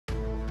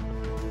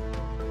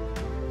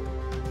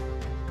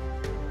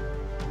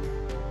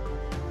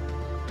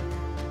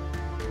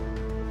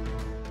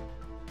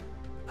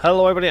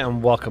Hello everybody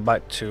and welcome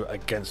back to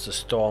Against the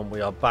Storm.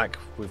 We are back.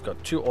 We've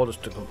got 2 orders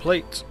to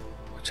complete,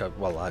 which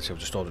I've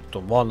just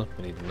done 1.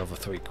 We need another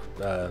 3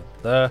 there.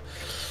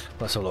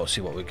 Let's have a look,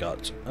 see what we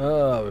got.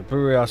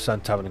 Brewery,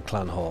 Artisan Tavern and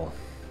Clan Hall.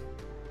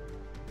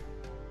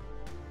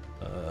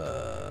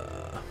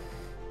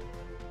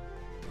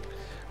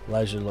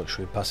 Leisure,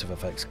 Luxury, Passive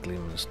Effects,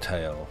 Gleeman's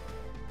Tale.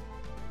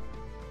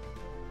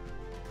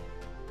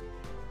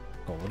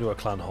 Well, we'll do a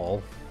Clan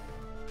Hall.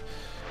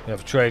 We have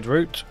a trade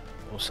route.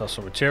 We'll sell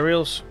some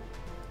materials.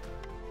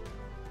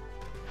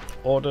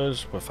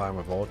 Orders, we're fine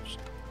with orders.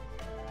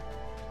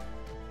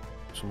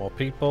 Some more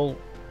people.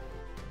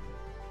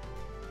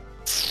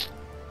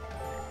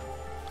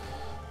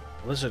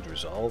 Lizard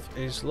resolve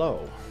is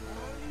low.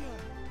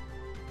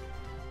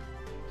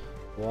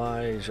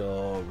 Why is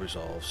your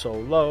resolve so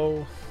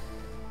low?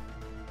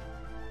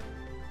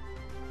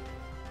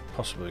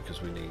 Possibly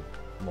because we need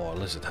more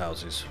lizard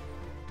houses.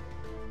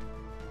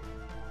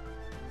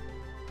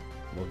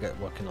 We'll get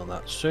working on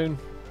that soon.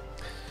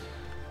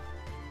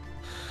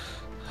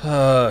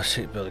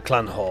 Seat building,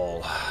 Clan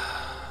Hall.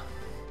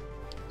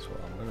 So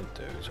what I'm going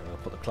to do is I'm going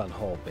to put the Clan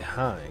Hall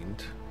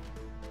behind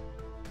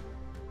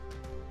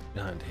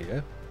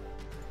here.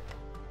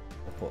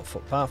 We'll put a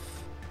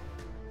footpath.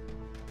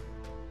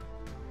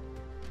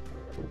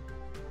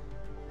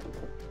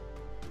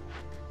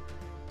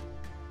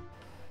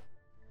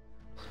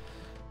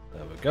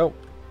 There we go.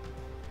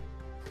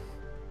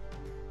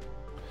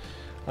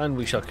 And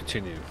we shall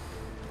continue.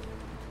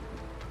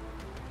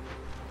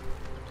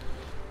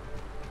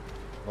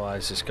 Why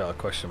has this got a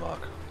question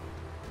mark?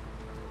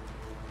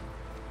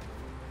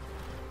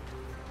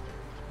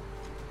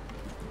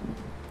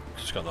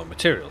 It's got no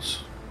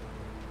materials.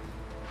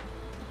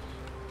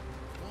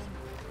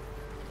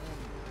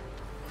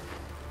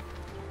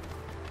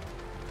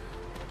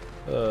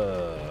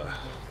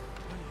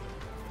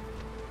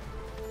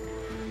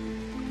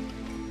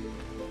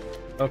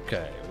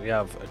 Okay, we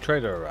have a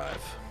trader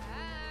arrive.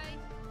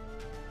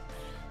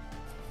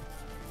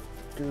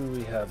 Do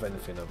we have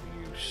anything of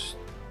use?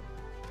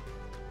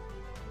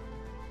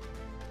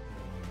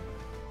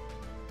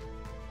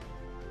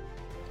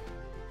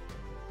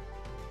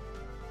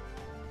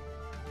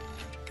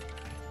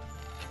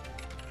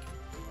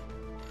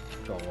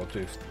 We'll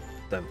do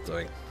them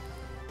 3.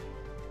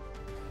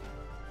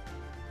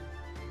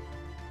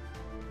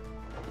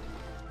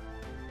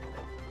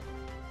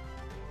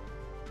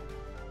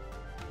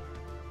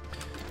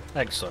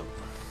 Excellent.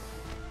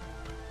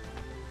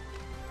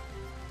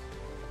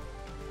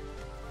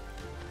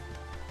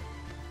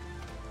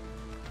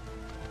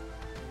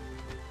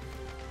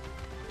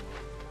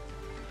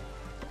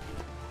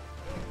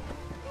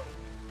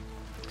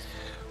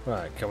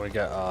 Right, can we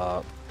get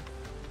our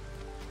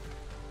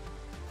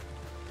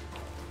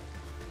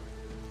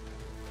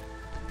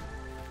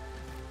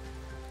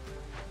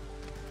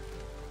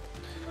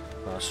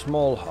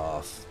small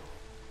hearth?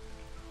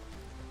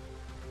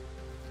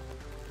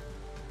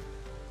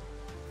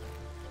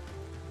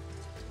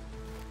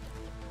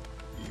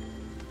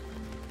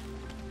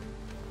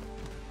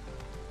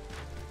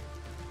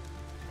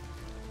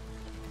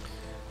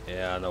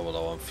 Yeah, I know we're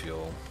low on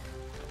fuel.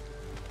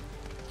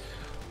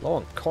 Low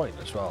on coin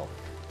as well.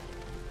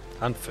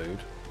 And food.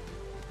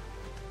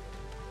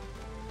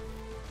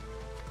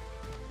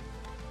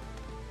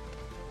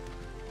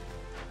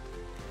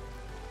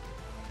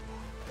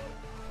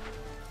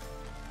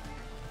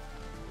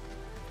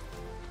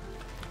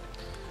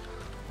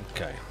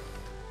 Okay.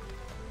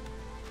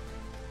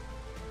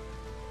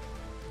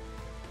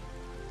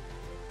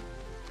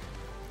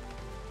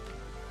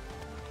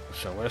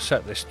 So I'm going to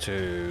set this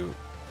to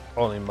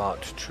only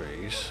marked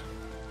trees.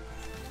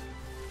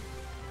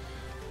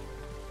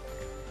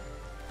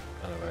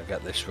 And I'm going to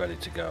get this ready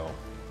to go.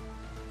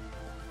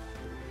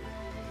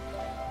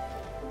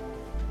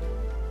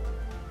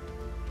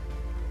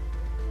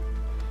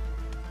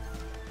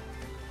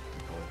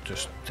 We'll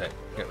just get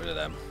rid of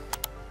them.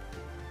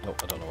 Nope,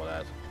 I don't know what I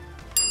had.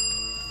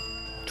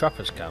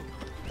 Trapper's camp.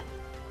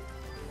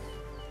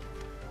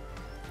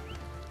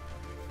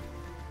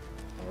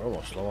 We're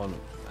almost low on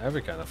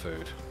every kind of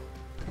food.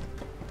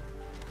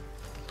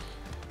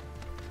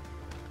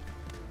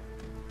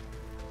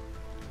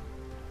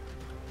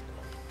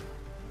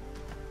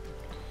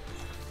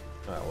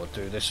 Right, we'll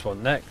do this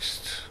one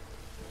next.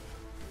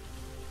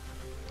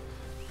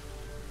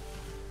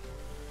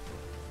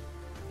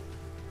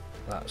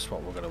 That's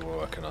what we're going to be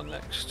working on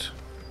next.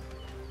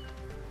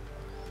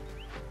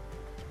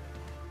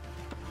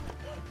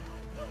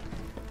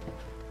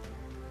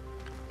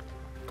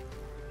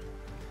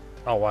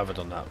 Oh, why have I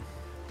done that?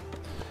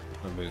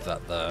 I'm going to move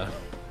that there.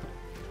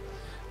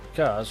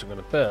 Because I'm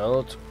going to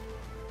build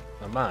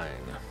a mine.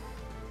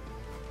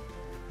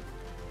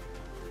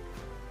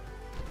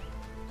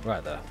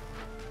 Right there.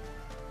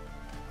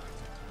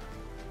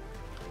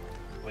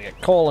 We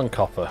get coal and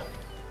copper.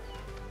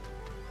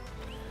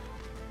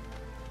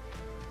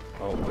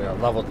 Oh, we are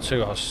level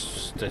 2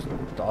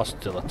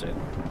 hostility.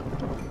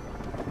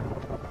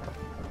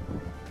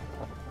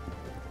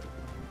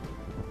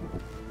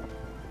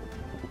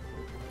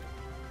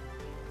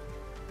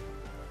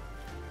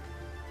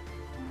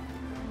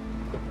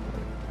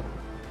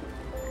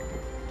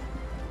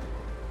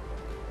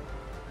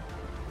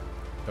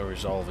 The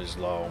resolve is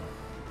low.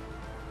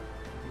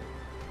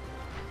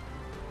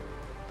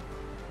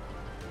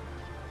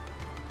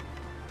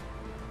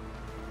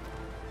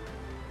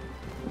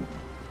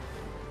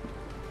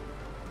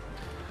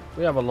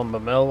 We have a lumber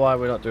mill, why are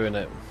we not doing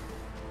it?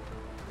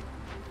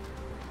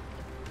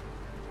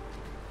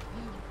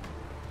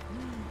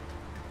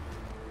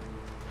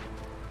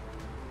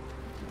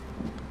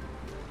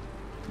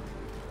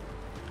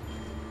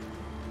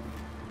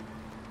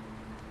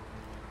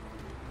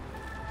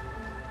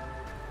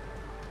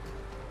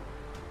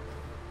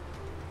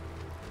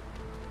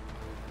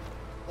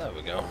 There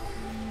we go.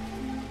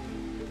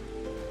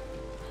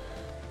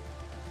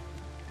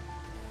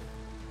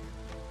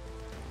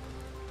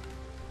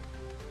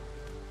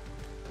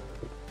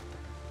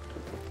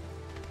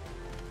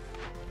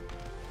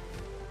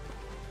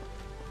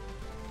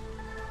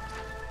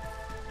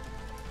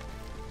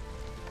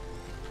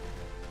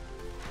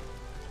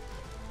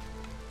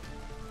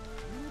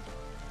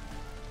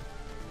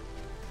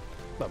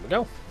 There we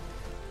go.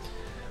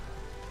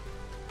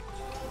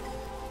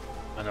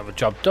 Another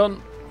job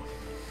done.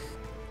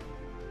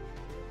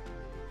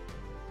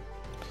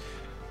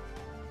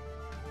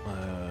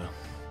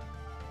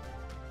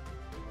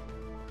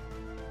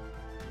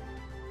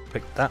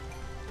 Pick that.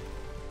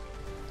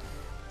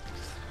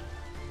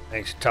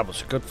 Ancient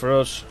tablets are good for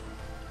us.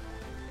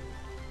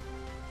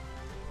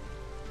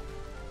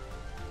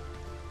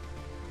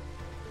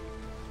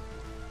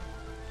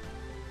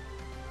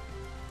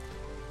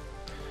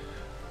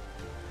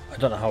 I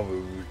don't know how we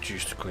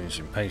reduce the Queen's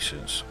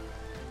impatience.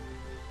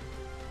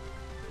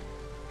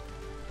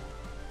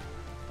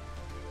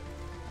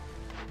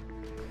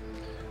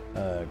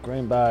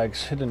 Grain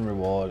bags, hidden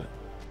reward,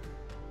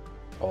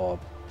 or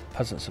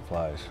peasant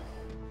supplies.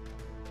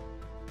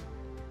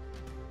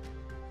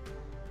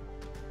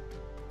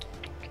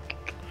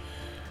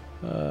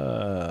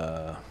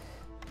 I'll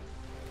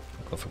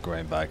go for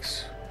grain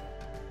bags.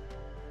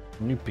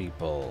 New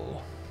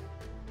people.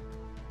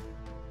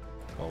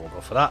 Oh, we'll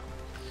go for that.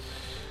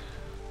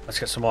 Let's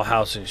get some more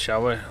housing,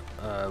 shall we?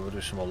 We'll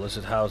do some more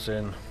lizard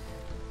housing.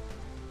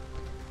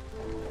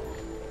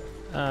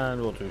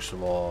 And we'll do some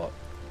more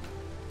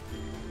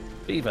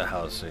beaver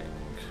housing.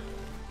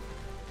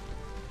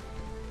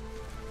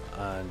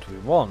 And we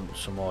want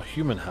some more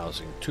human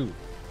housing too.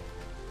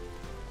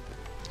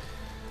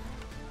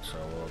 So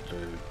we'll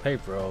do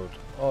paved road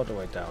all the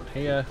way down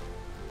here.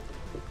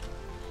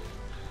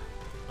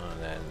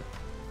 And then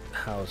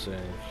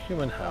housing,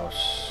 human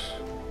house.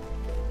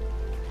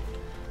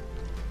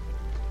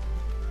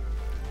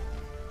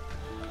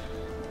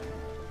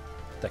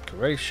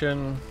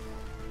 Decoration.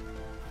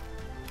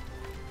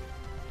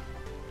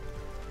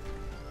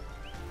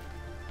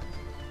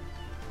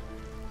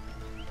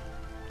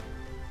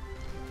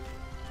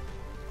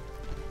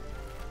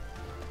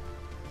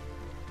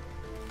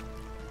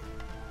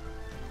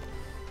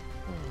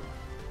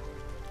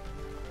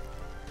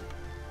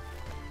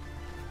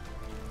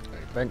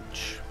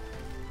 Bench.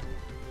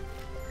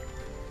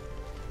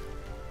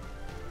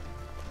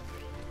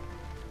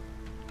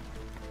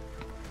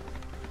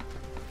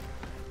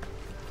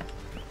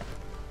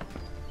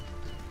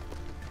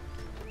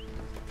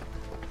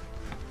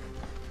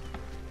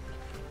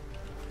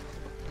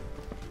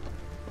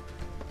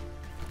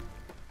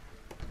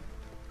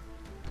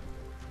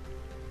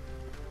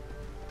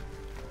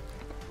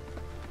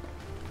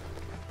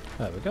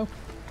 There we go.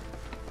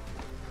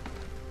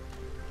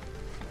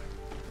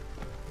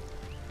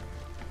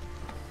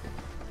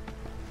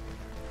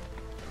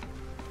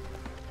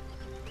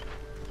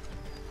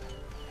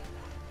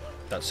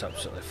 That's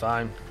absolutely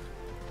fine.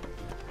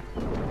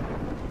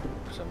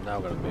 So I'm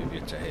now going to move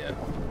you to here.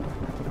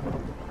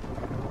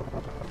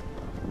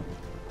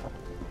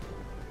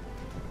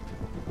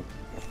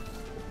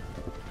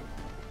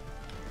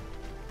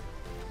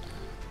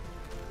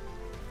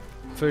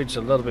 Food's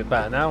a little bit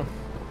better now.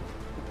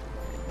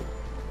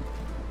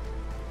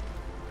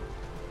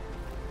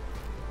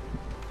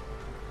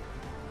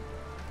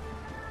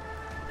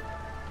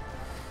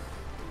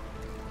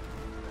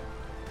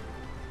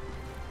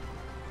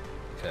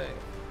 Okay.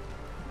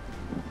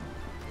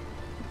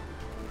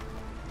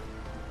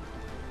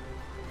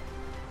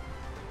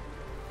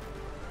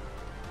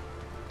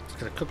 Let's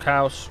get a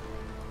cookhouse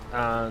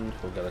and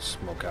we'll get a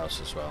smokehouse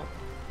as well.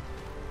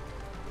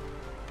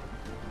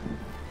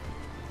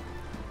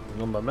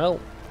 Lumber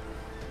mill.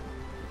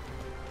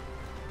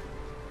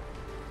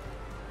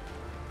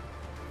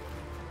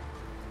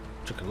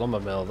 Took a lumber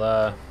mill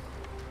there.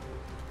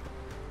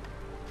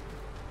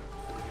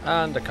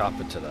 And a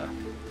carpenter there.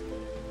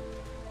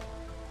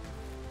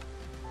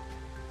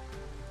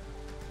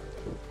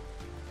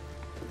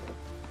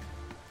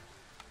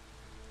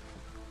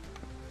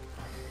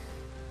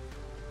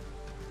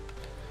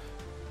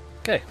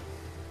 Okay.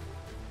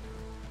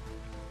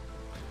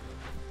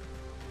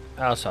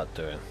 How's that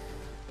doing?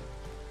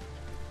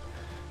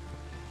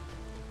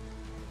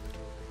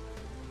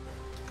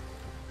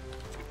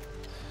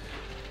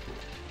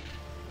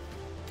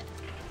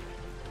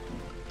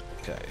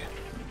 Okay.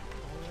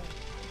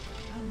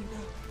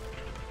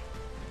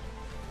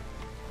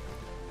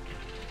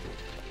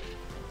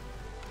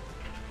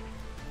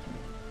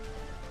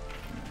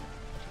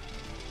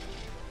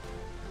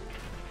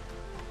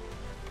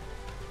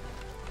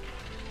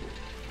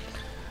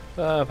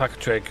 Pack of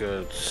trade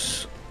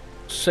goods.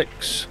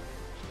 6.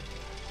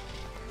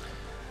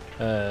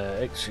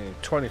 18,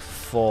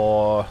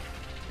 24,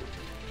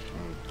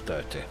 and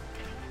 30.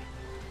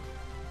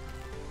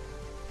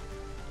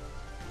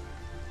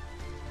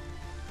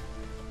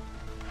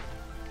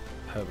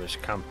 Herbert's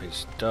camp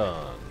is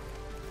done.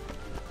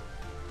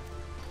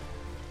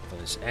 If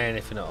there's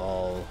anything at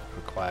all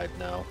required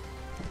now.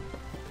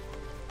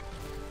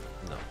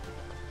 No.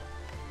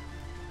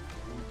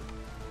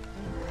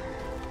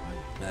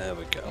 There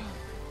we go.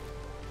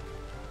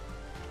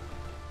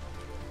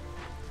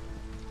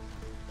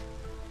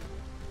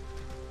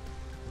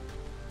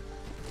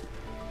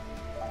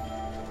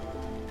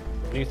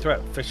 New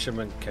threat,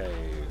 Fisherman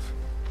Cave.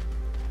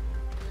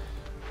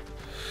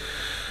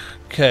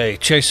 Okay,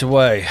 chase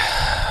away.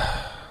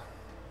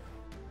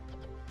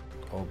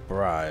 Or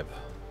bribe.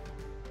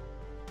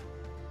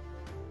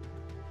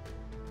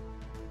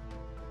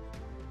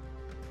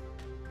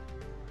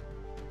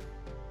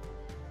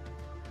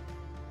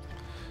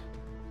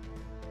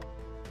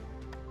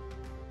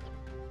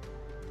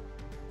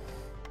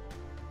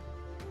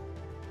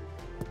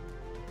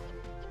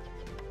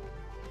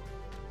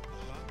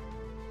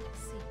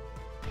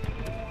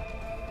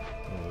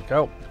 There we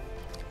go.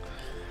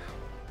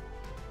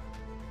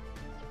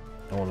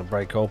 I want to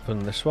break open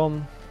this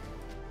one.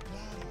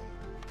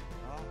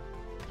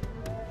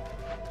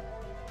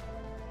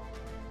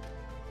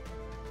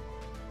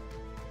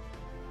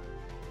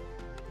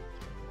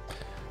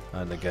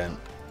 And again,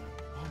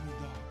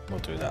 we'll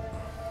do that.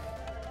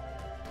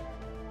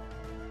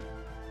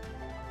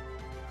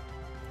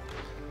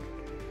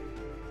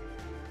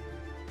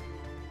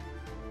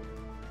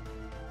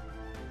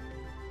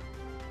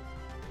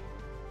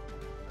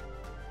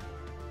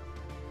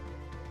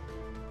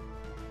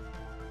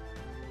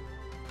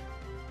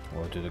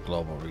 We'll do the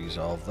global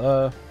resolve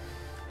there.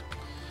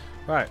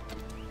 Right,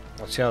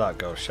 let's see how that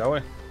goes, shall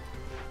we?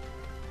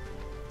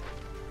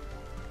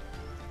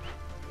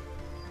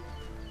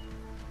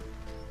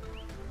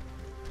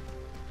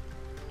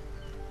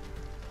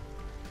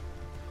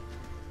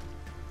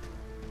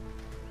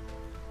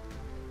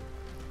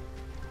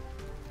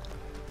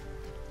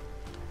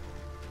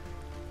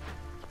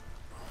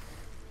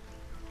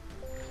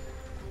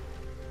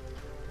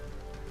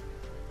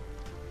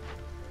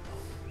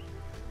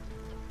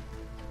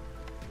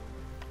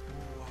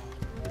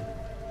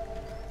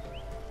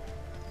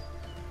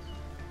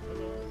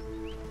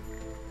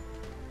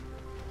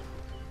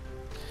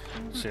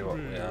 See what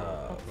we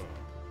have.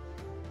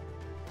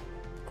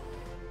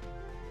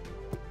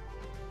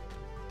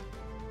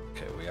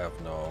 Okay, we have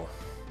no.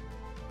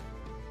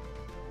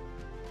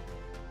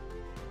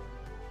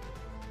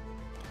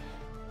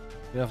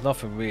 We have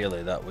nothing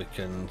really that we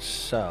can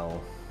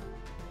sell.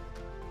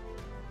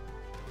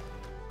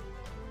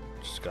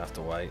 Just gonna have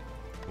to wait.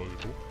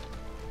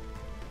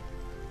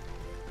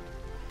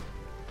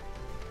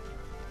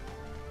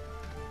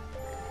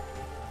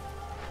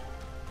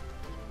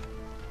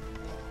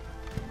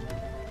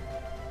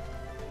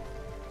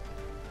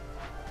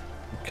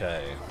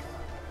 Okay.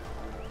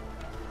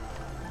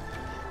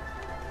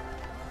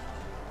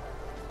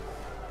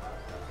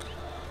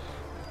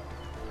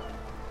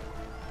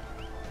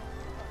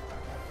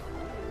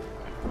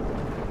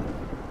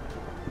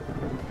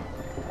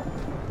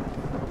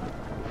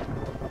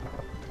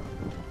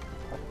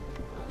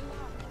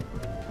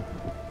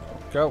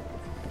 Go.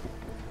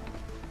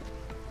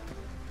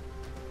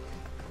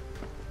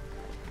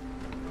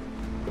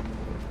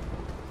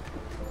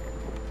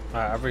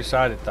 Alright, I've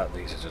decided that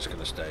these are just going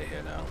to stay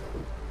here now.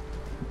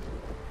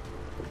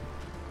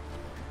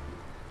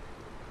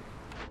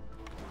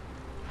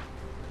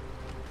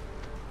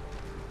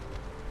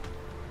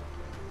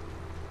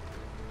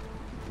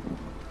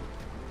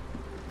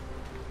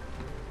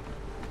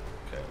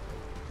 Okay.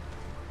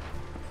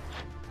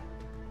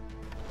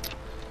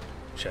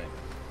 Shame.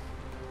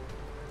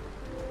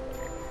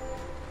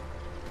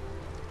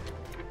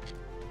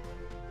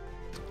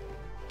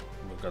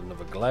 We've got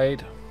another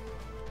glade.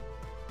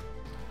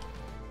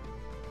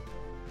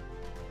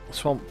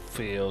 Swamp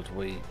field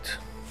wheat.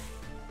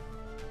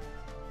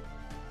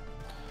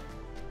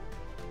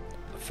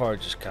 The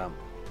foragers camp.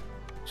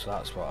 So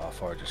that's what our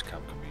foragers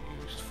camp can be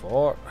used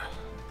for.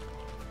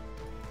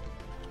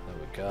 There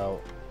we go.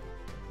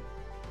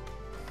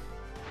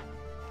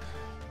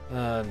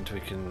 And we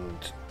can,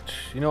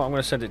 you know what, I'm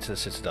going to send it to the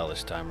Citadel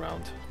this time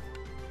round.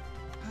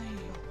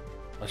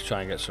 Let's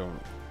try and get some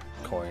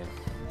coin.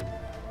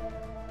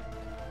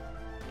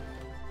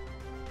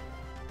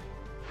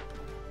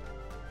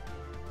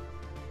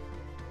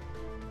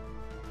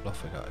 What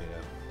have we got here?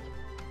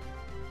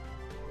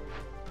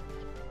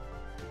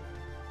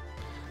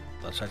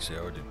 That's actually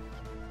already.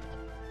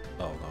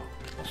 Oh no,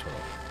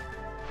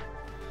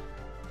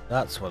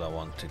 that's what I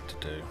wanted to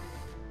do.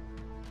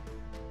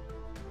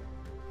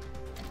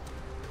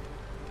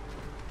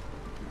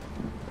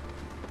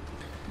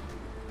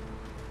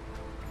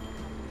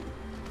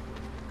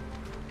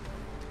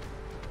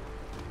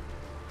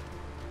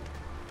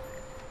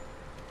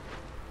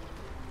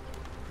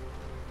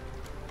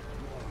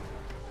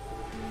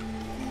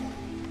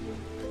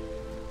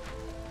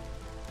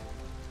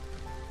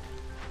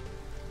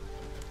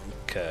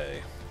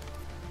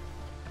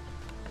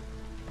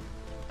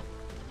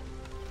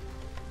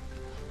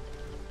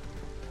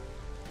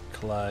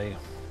 clay,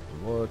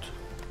 wood,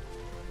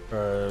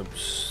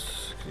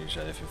 herbs. Can use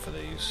anything for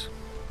these.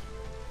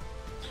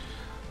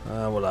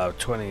 We'll have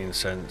 20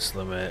 incense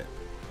limit,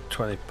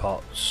 20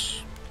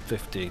 pots,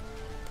 50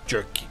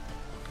 jerky.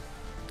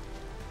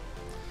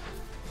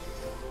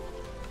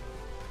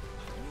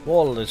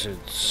 Wall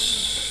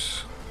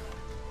lizards.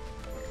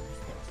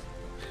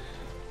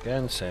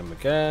 Again, same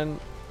again.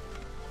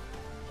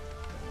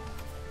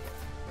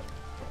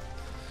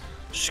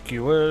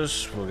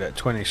 Skewers, we'll get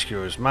 20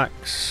 skewers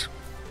max.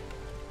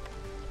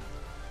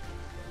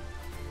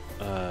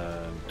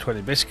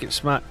 20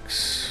 biscuits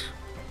max.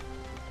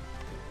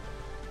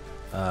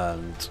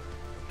 And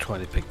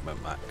 20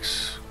 pigment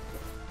max.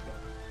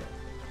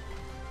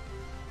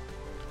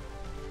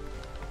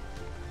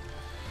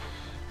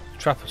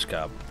 Trapper's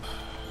camp.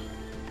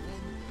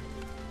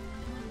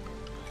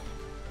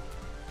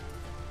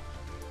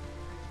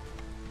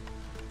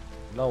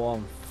 Low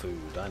on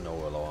food, I know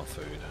we're low on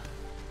food.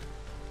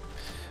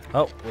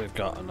 Oh, we've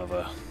got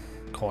another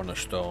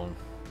cornerstone.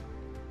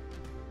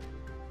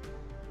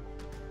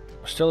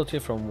 Hostility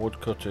from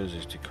woodcutters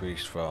is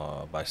decreased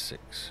by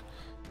 6.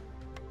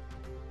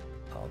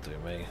 That'll do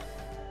me.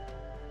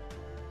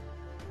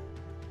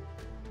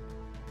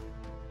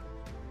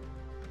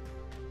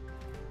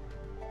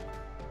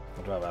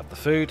 I'd rather have the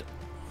food.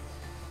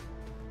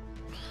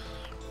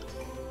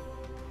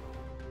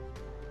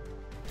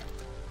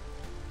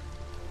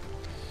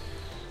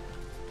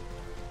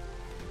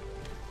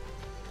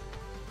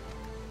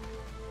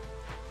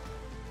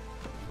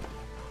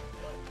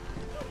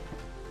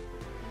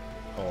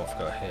 Oh, I've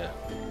got here.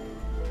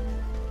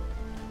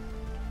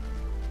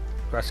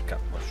 Grass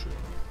cap mushroom.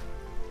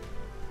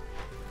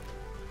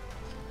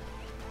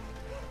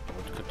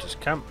 Woodcutter's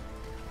camp.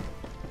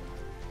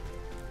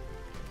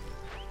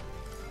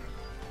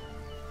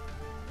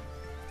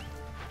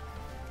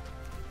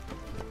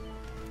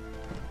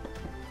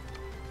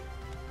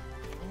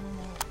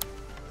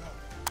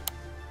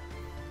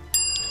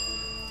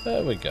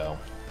 There we go.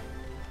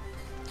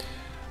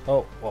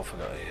 Oh, what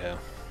have I got here?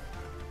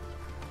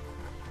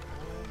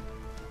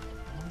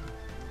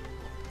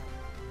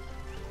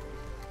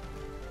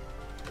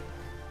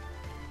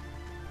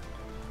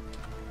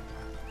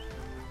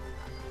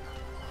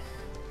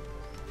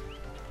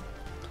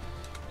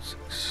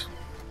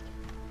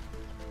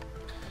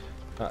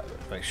 Right,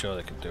 make sure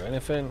they can do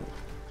anything.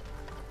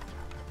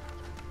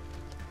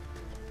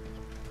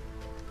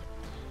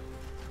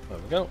 There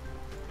we go.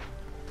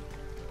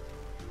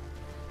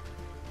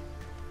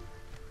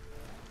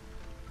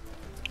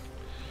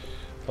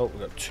 Oh, we've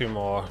got 2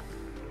 more.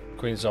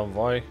 Queen's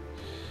Envoy.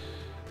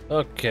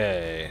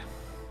 Okay.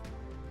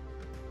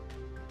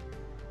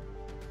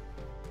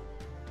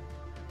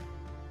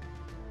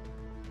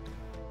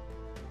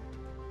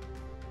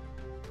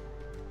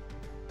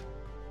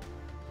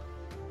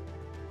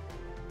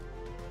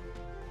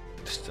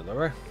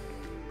 Distillery.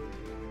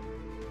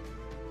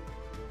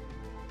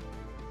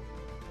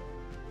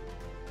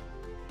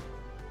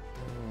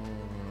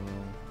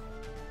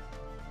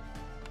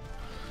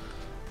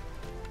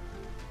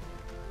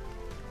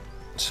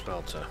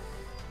 Smelter.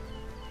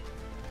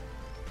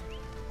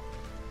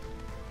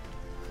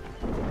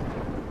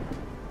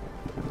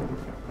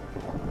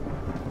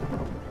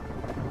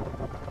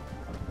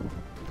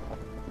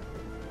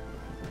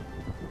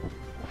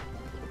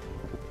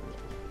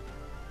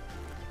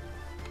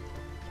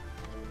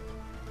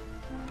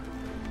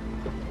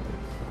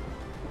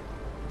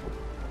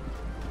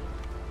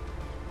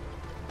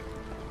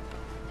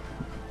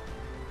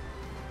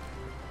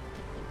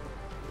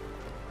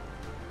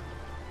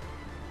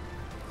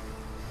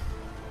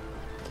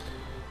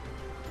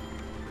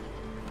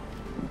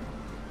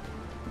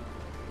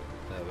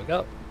 There we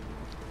go.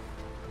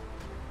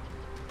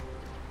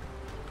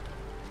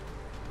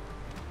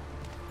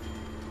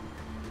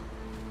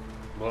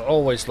 We're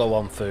always low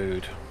on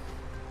food.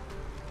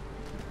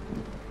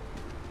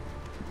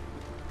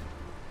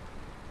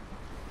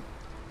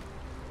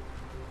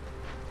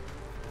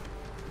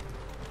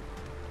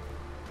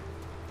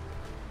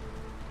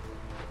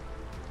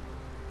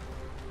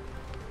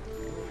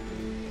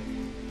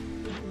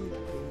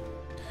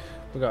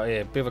 We got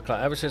here Beaver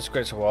Clan. Ever since the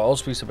Great War, all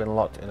species have been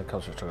locked in a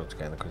constant struggle to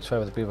gain the Queen's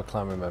favour. The Beaver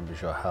Clan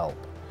remembers your help.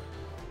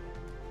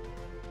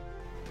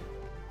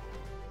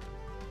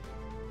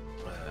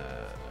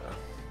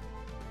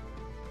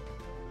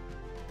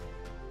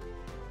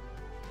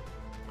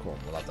 Come on,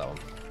 we'll have that one.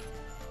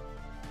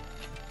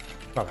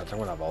 Okay, I'm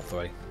gonna have all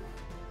 3.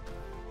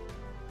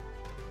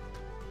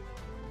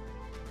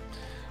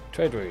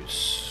 Trade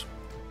routes.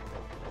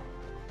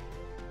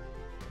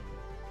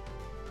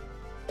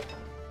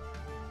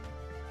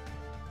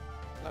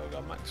 Now we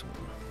got maximum.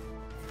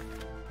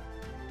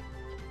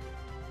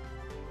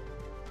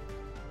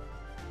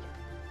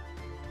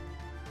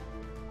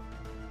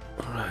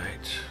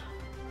 Right.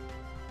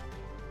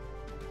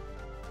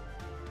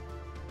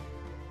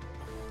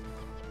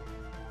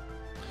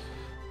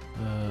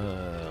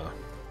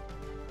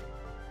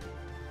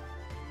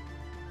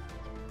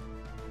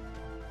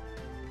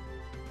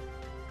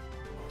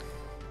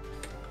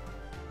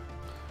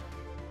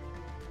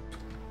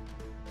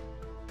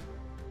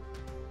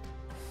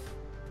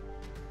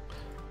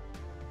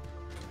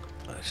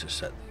 Let's just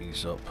set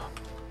these up.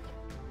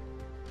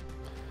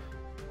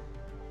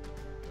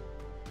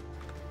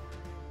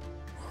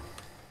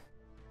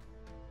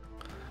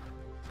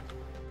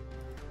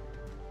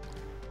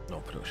 No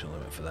production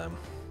limit for them.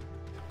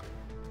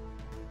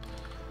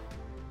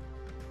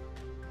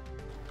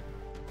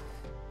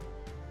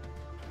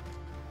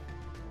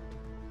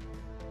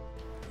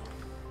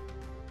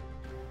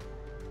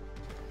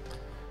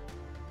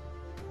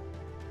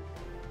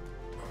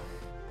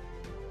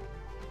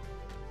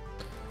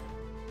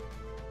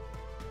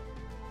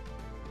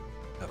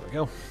 There we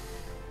go.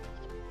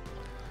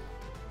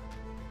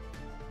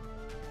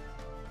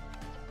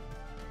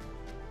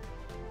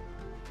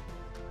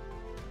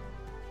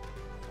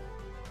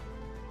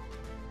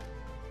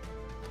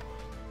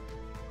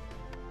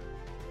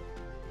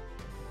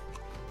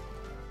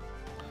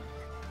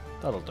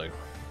 That'll do.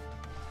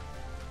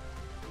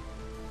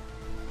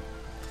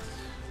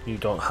 You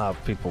don't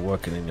have people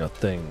working in your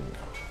thing.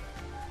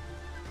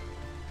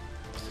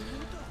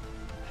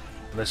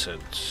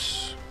 Lizards.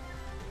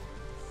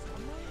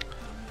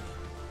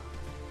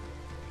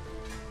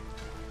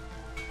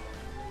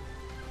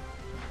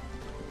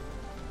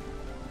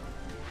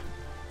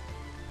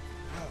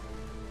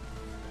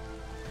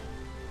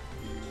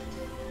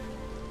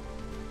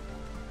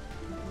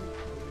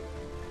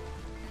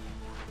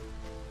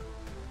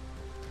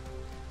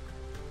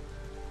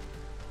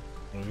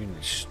 You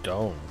need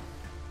stone.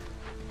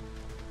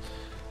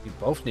 You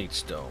both need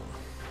stone.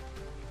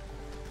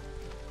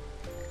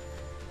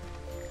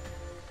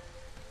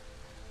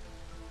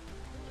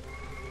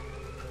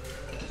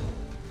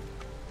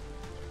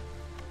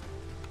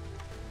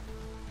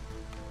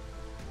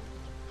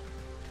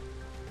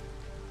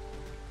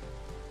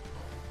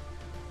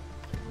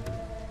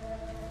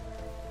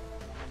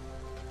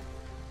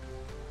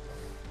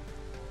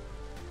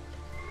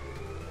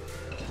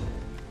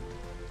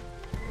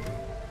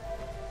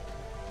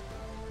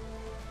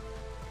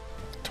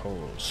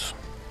 Tools.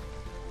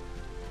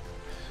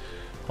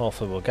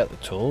 Hopefully we'll get the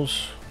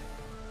tools.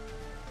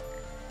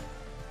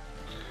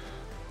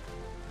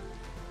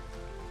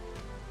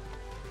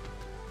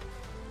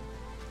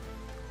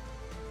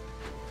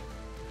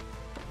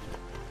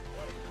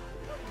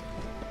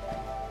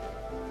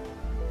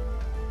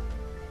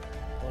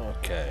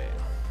 Okay.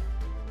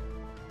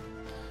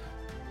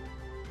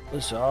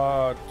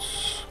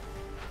 Lizards.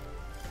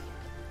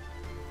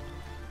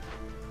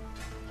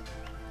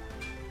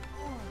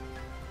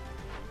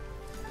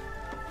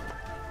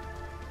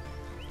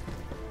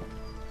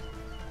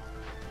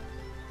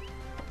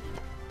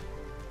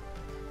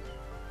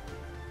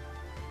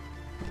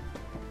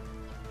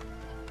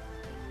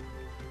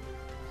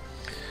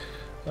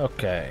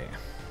 Okay.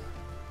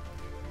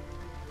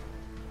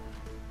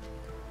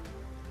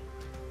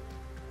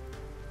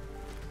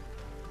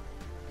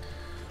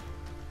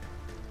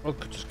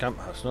 Look, this camp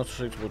has not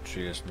suitable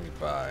trees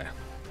nearby.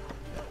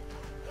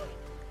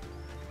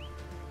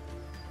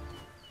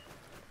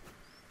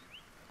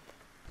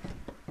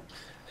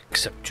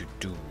 Except you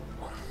do.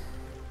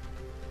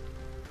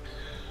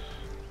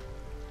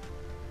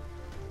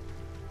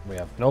 We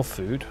have no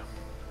food.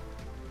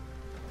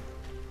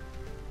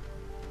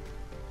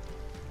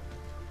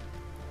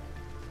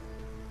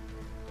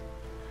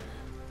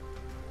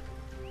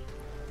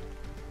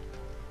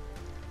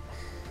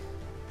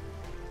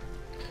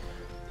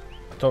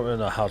 Don't really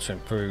know how to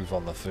improve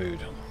on the food.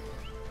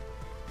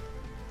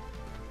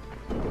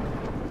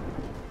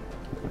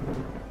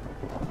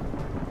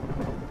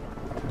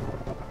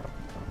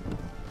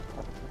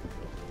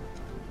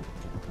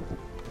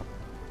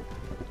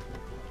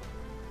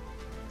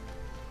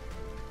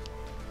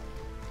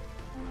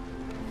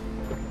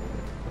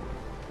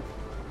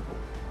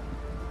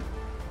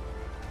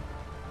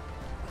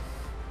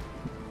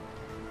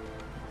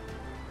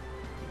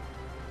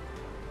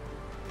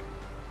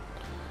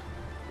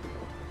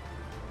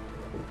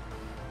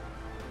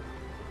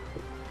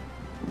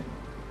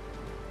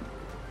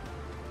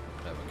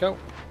 Go.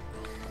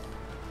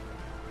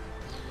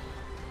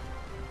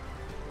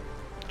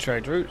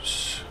 Trade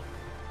routes.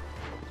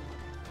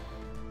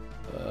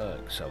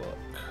 Let's have a look.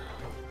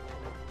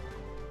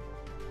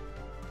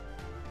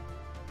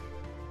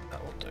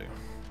 That will do.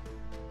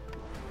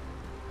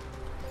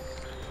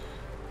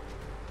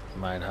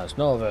 Mine has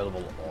no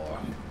available ore.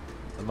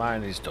 The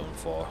mine is done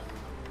for.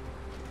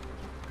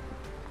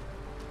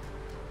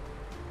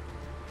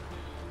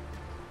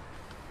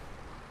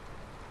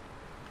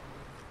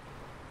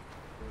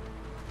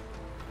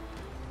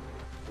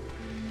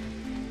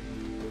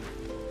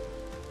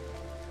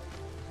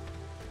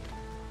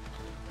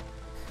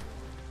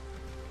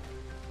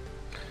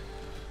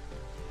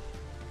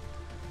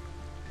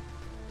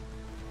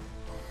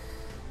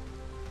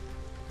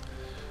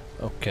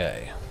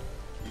 Okay.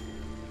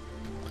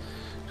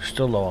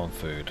 Still low on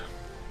food.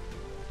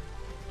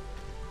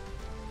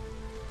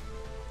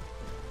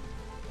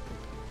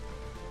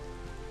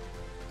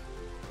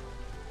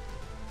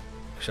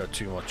 So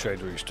 2 more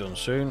trade routes done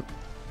soon.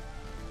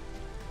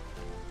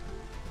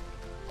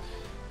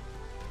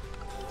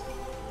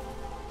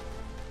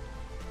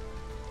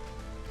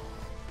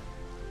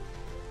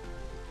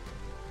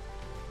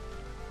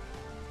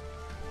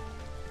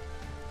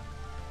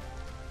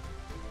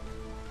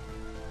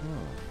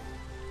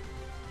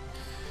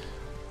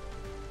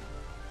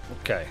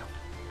 Okay.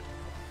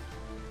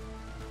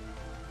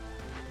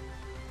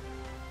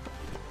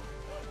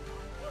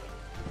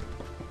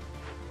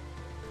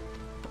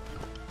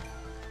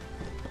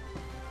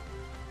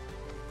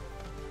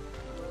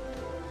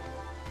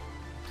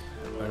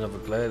 Another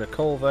glade, a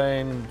coal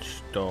vein,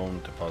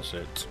 stone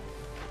deposit.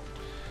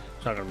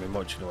 It's not going to be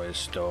much in the way of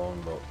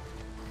stone, but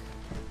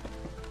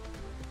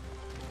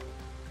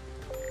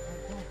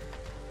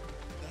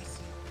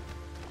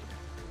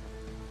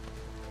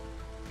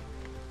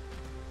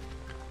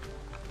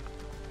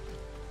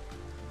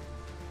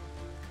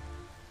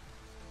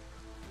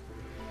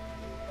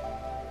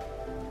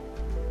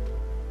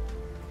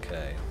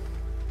okay.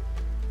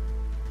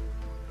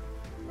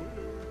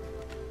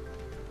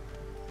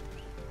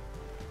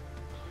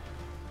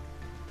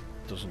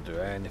 Doesn't do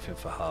anything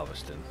for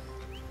harvesting.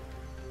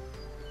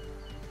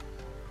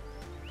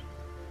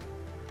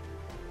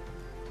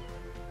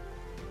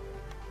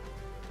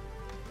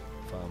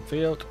 Farm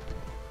field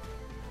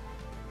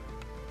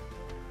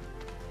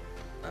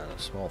and a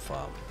small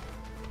farm.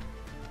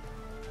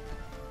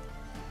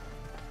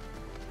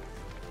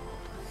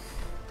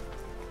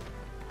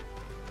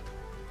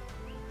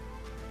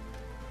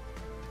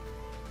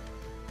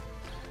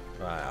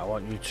 Right, I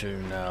want you to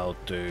now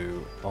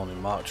do only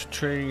marked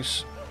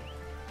trees.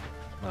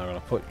 I'm going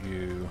to put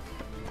you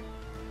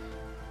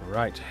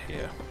right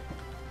here.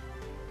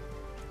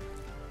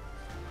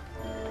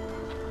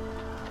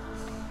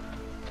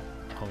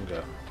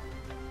 Hunger.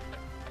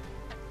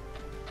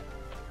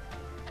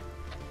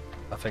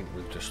 I think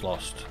we've just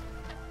lost.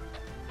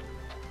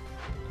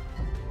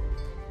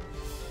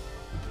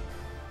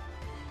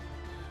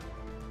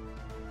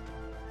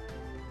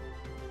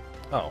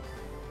 Oh.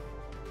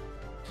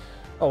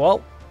 Oh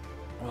well.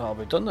 Well, I'll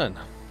be done then.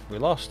 We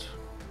lost.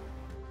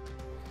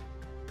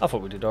 I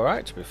thought we did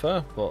alright, to be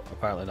fair, but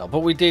apparently not.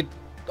 But we did,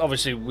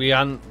 obviously, we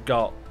hadn't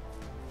got,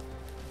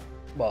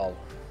 well,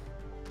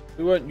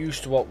 we weren't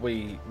used to what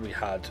we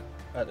had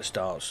at the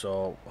start,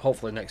 so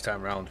hopefully next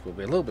time round we'll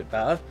be a little bit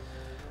better.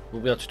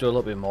 We'll be able to do a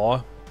little bit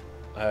more.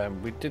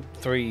 We did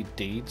 3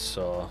 deeds,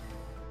 so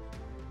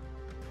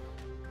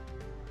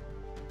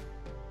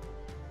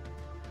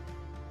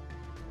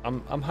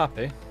I'm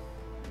happy.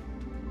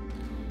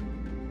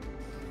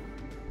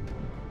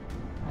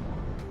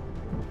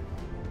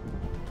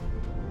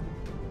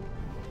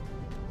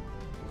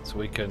 So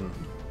we can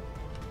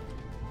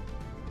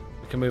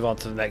move on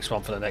to the next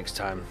one for the next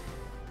time.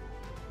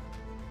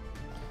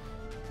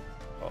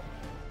 Oh,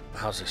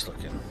 how's this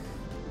looking?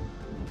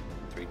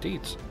 3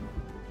 deeds.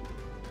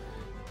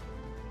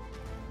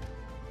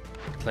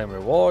 Claim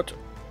reward.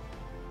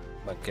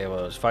 That gave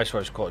us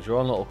viceroy's quarters, your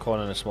own little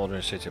corner in a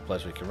smouldering city, a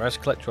place where you can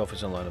rest, collect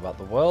trophies and learn about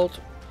the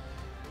world.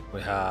 We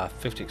have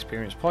 50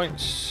 experience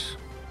points.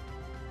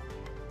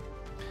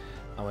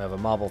 And we have a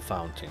marble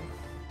fountain.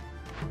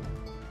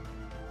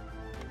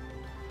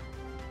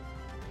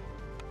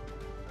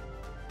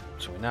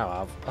 So we now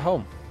have a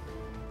home.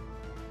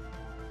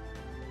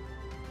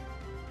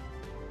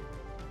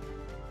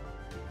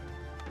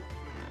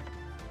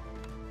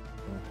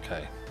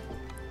 Okay.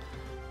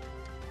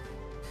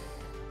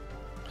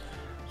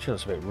 Sure,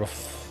 that's a bit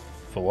rough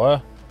for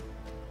where.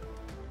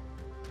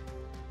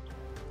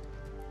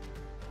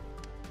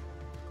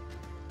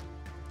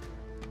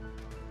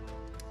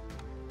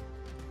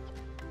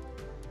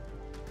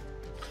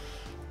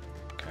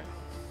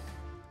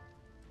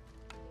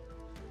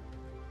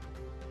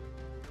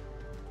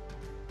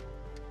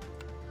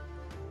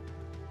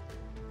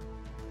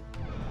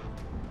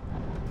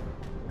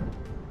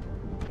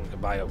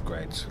 Buy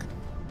upgrades.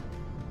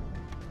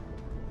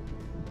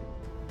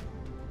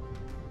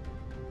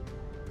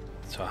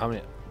 So how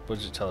many, what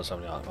does it tell us how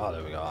many? Oh,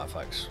 there we go,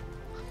 artifacts.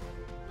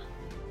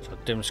 So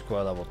dim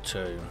square level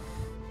 2.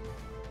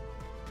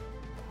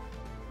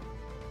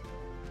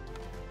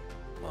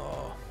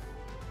 Oh.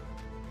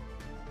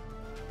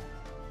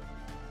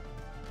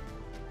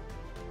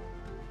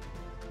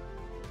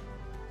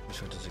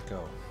 Which way does it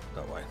go?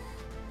 That way.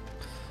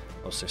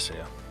 What's this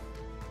here?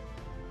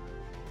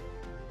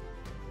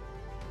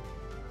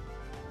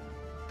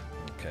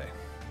 Okay.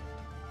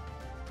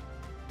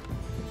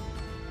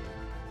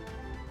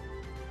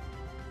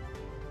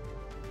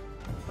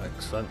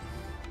 Excellent.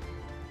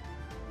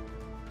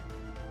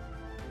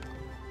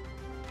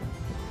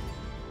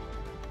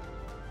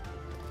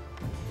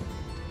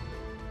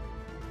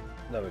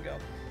 There we go.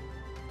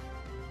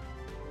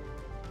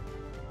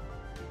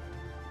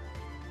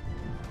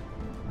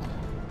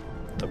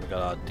 Then we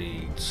got our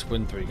deeds.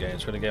 Win 3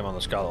 games. Win a game on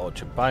the Scarlet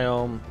Orchard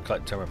biome.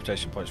 Collect 10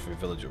 reputation points for your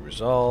village at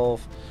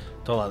Resolve.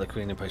 Don't like the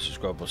Queen in patience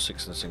grow above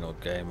 6 in a single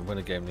game. Win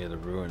a game near the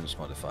ruins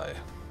modifier.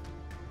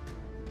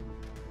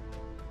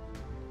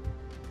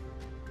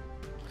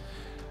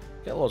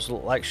 Get loads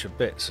of extra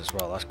bits as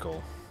well, that's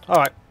cool.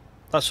 Alright,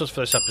 that's us for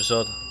this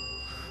episode.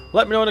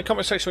 Let me know in the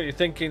comment section what you're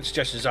thinking,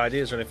 suggestions,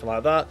 ideas or anything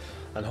like that.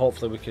 And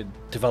hopefully we can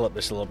develop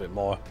this a little bit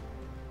more.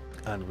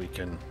 And we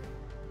can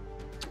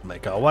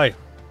make our way.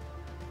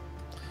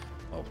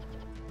 Oh.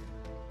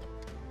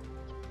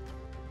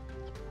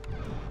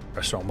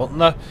 Press the wrong button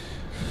there.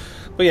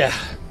 But yeah,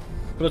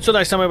 But until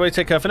next time, everybody,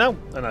 take care for now,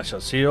 and I shall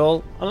see you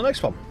all on the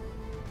next one.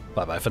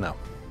 Bye bye for now.